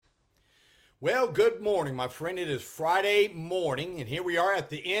Well, good morning, my friend. It is Friday morning, and here we are at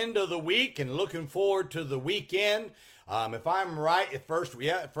the end of the week and looking forward to the weekend. If I'm right, first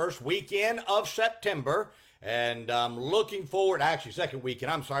weekend of September, and I'm looking forward, actually, second weekend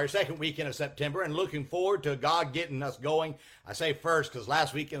of September, and looking forward to God getting us going. I say first because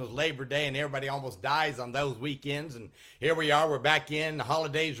last weekend was Labor Day, and everybody almost dies on those weekends, and here we are, we're back in, the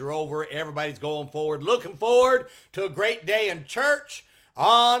holidays are over, everybody's going forward, looking forward to a great day in church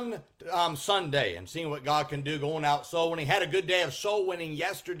on Sunday and seeing what God can do going out soul winning. Had a good day of soul winning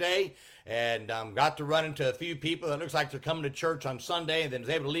yesterday and got to run into a few people that looks like they're coming to church on Sunday and then was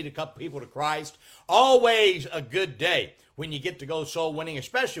able to lead a couple people to Christ. Always a good day when you get to go soul winning,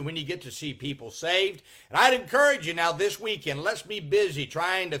 especially when you get to see people saved. And I'd encourage you now this weekend, let's be busy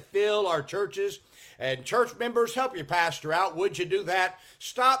trying to fill our churches. And church members, help your pastor out. Would you do that?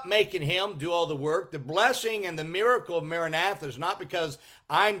 Stop making him do all the work. The blessing and the miracle of Maranatha is not because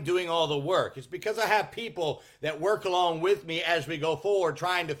I'm doing all the work. It's because I have people that work along with me as we go forward,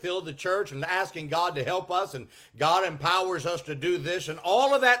 trying to fill the church and asking God to help us. And God empowers us to do this. And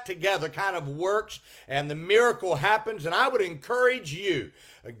all of that together kind of works and the miracle happens. And I would encourage you,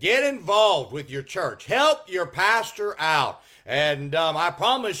 get involved with your church. Help your pastor out. And I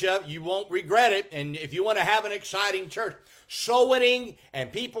promise you, you won't regret it. And if you want to have an exciting church, soul winning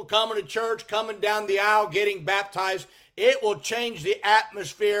and people coming to church, coming down the aisle, getting baptized, it will change the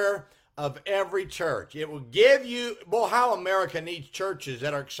atmosphere of every church. It will give you, boy, how America needs churches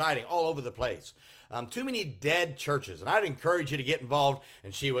that are exciting all over the place. Too many dead churches. And I'd encourage you to get involved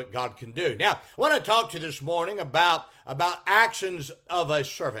and see what God can do. Now, I want to talk to you this morning about actions of a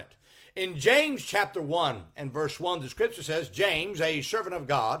servant. In James chapter 1 and verse 1, the scripture says, James, a servant of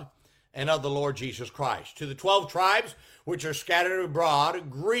God and of the Lord Jesus Christ, to the 12 tribes which are scattered abroad,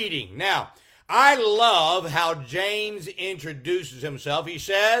 greeting. Now, I love how James introduces himself. He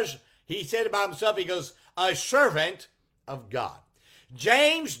said about himself, he goes, a servant of God.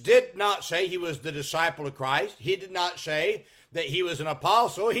 James did not say he was the disciple of Christ. He did not say that he was an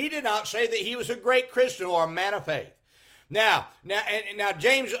apostle. He did not say that he was a great Christian or a man of faith. Now,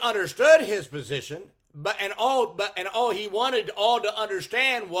 James understood his position, but all he wanted all to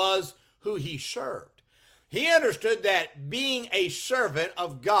understand was who he served. He understood that being a servant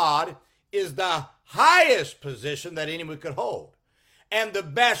of God is the highest position that anyone could hold, and the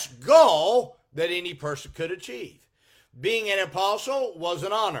best goal that any person could achieve. Being an apostle was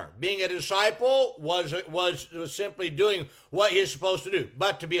an honor. Being a disciple was simply doing what he's supposed to do,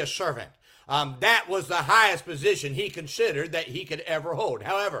 but to be a servant. That was the highest position he considered that he could ever hold.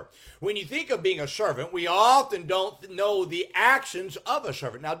 However, when you think of being a servant, we often don't know the actions of a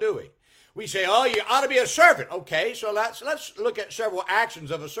servant. Now, do we? We say, oh, you ought to be a servant. Okay, so let's look at several actions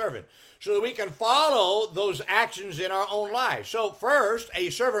of a servant so that we can follow those actions in our own lives. So first, a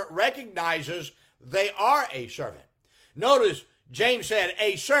servant recognizes they are a servant. Notice James said,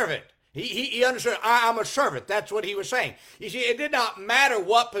 a servant. He understood, I'm a servant. That's what he was saying. You see, it did not matter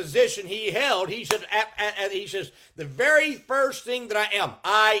what position he held. He says, the very first thing that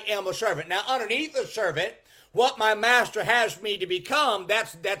I am a servant. Now, underneath a servant, what my master has me to become,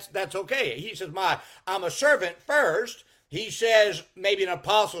 that's okay. He says, I'm a servant first. He says maybe an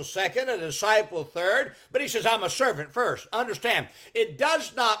apostle second, a disciple third, but he says, I'm a servant first. Understand, it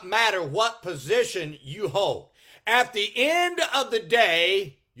does not matter what position you hold. At the end of the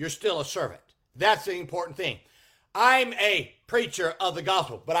day, you're still a servant. That's the important thing. I'm a preacher of the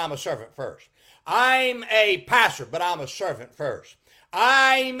gospel, but I'm a servant first. I'm a pastor, but I'm a servant first.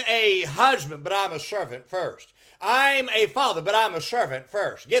 I'm a husband, but I'm a servant first. I'm a father, but I'm a servant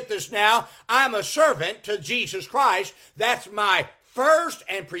first. Get this now. I'm a servant to Jesus Christ. That's my first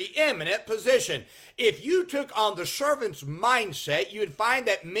and preeminent position. If you took on the servant's mindset, you'd find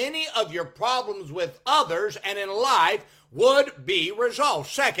that many of your problems with others and in life would be resolved.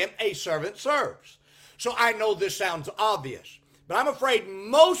 Second, a servant serves. So I know this sounds obvious, but I'm afraid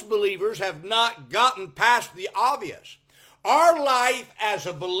most believers have not gotten past the obvious. Our life as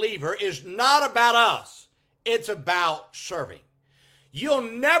a believer is not about us. It's about serving. You'll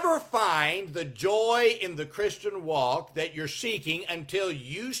never find the joy in the Christian walk that you're seeking until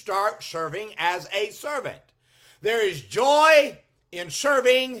you start serving as a servant. There is joy in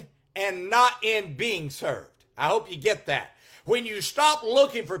serving and not in being served. I hope you get that. When you stop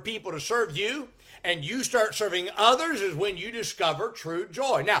looking for people to serve you and you start serving others is when you discover true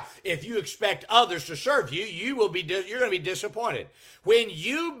joy. Now, if you expect others to serve you, you're going to be disappointed. When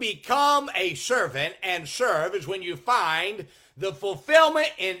you become a servant and serve is when you find the fulfillment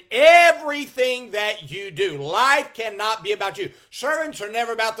in everything that you do. Life cannot be about you. Servants are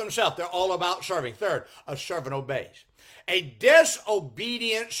never about themselves. They're all about serving. Third, a servant obeys. A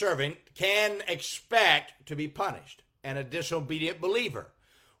disobedient servant can expect to be punished, and a disobedient believer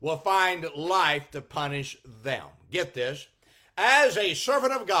will find life to punish them. Get this. As a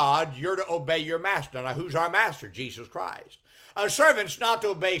servant of God, you're to obey your master. Now, who's our master? Jesus Christ. A servant's not to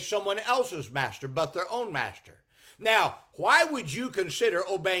obey someone else's master, but their own master. Now, why would you consider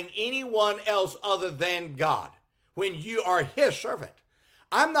obeying anyone else other than God when you are his servant?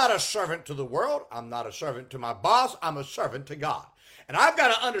 I'm not a servant to the world. I'm not a servant to my boss. I'm a servant to God. And I've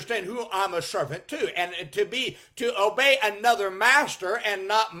got to understand who I'm a servant to. And to obey another master and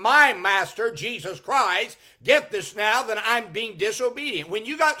not my master, Jesus Christ, get this now, then I'm being disobedient. When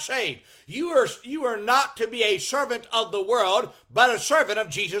you got saved, you are not to be a servant of the world, but a servant of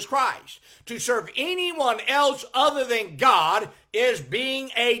Jesus Christ. To serve anyone else other than God is being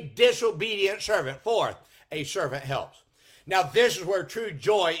a disobedient servant. Fourth, a servant helps. Now, this is where true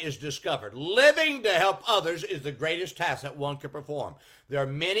joy is discovered. Living to help others is the greatest task that one can perform. There are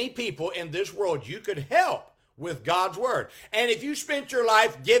many people in this world you could help with God's word. And if you spent your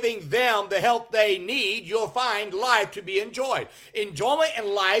life giving them the help they need, you'll find life to be enjoyed. Enjoyment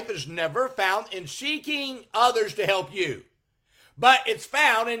in life is never found in seeking others to help you, but it's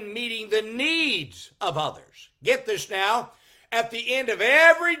found in meeting the needs of others. Get this now. At the end of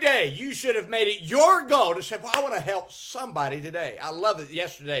every day, you should have made it your goal to say, well, I want to help somebody today. I love it.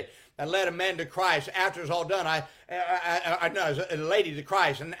 Yesterday, I led a man to Christ. After it was all done, I know a lady to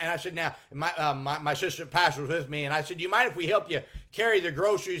Christ. And I said, now, my assistant pastor was with me. And I said, do you mind if we help you carry the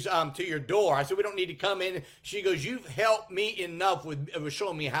groceries to your door? I said, we don't need to come in. She goes, you've helped me enough with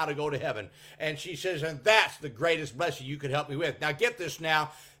showing me how to go to heaven. And she says, and that's the greatest blessing you could help me with. Now, get this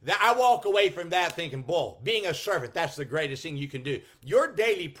now. That I walk away from that thinking, boy, being a servant, that's the greatest thing you can do. Your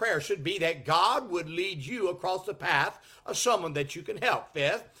daily prayer should be that God would lead you across the path of someone that you can help.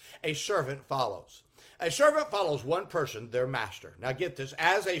 Fifth, a servant follows. A servant follows one person, their master. Now get this,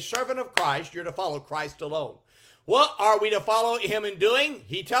 as a servant of Christ, you're to follow Christ alone. What are we to follow him in doing?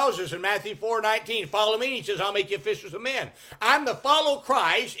 He tells us in Matthew 4:19, follow me. He says, I'll make you fishers of men. I'm to follow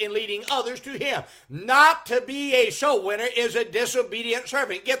Christ in leading others to him. Not to be a soul winner is a disobedient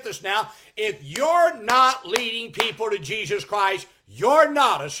servant. Get this now. If you're not leading people to Jesus Christ, you're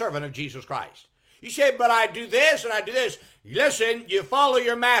not a servant of Jesus Christ. You say, but I do this and I do this. Listen, you follow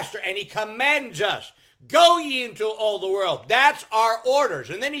your master, and he commands us. Go ye into all the world. That's our orders.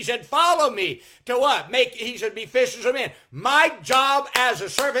 And then he said, follow me to what? He said, be fishers of men. My job as a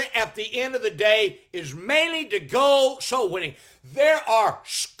servant at the end of the day is mainly to go soul winning. There are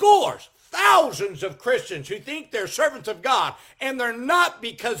scores, thousands of Christians who think they're servants of God, and they're not,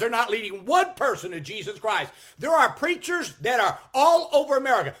 because they're not leading one person to Jesus Christ. There are preachers that are all over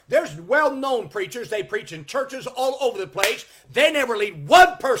America. There's well-known preachers. They preach in churches all over the place. They never lead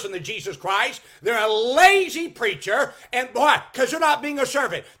one person to Jesus Christ. They're a lazy preacher, and why? Because they're not being a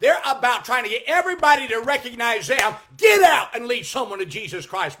servant. They're about trying to get everybody to recognize them. Get out and lead someone to Jesus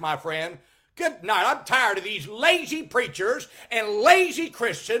Christ, my friend. Good night. I'm tired of these lazy preachers and lazy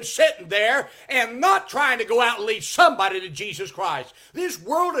Christians sitting there and not trying to go out and lead somebody to Jesus Christ. This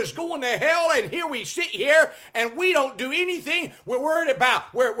world is going to hell, and here we sit here and we don't do anything. We're worried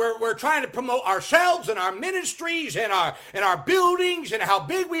about, we're trying to promote ourselves and our ministries and our buildings and how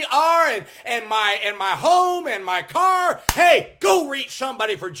big we are and my home and my car. Hey, go reach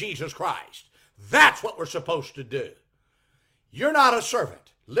somebody for Jesus Christ. That's what we're supposed to do. You're not a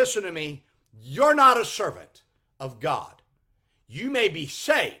servant. Listen to me. You're not a servant of God. You may be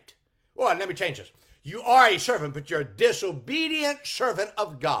saved. Well, let me change this. You are a servant, but you're a disobedient servant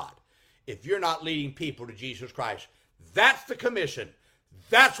of God if you're not leading people to Jesus Christ. That's the commission.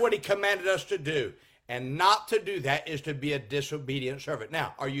 That's what he commanded us to do. And not to do that is to be a disobedient servant.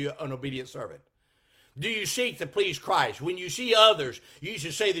 Now, are you an obedient servant? Do you seek to please Christ? When you see others, you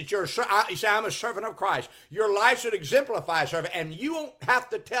should say that you say, I'm a servant of Christ. Your life should exemplify a servant, and you won't have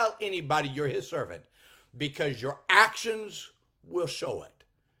to tell anybody you're his servant, because your actions will show it.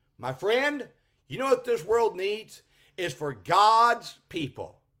 My friend, you know what this world needs? Is for God's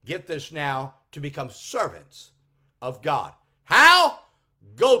people, get this now, to become servants of God. How?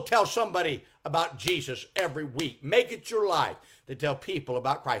 Go tell somebody about Jesus every week. Make it your life to tell people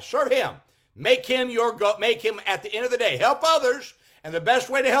about Christ. Serve him. Make him make him at the end of the day. Help others. And the best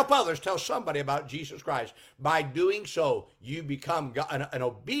way to help others, tell somebody about Jesus Christ. By doing so, you become an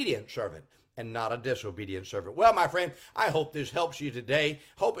obedient servant and not a disobedient servant. Well, my friend, I hope this helps you today.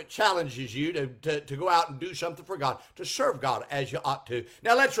 Hope it challenges you to go out and do something for God, to serve God as you ought to.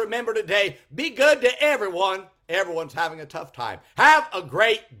 Now, let's remember today, be good to everyone. Everyone's having a tough time. Have a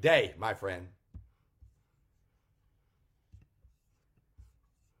great day, my friend.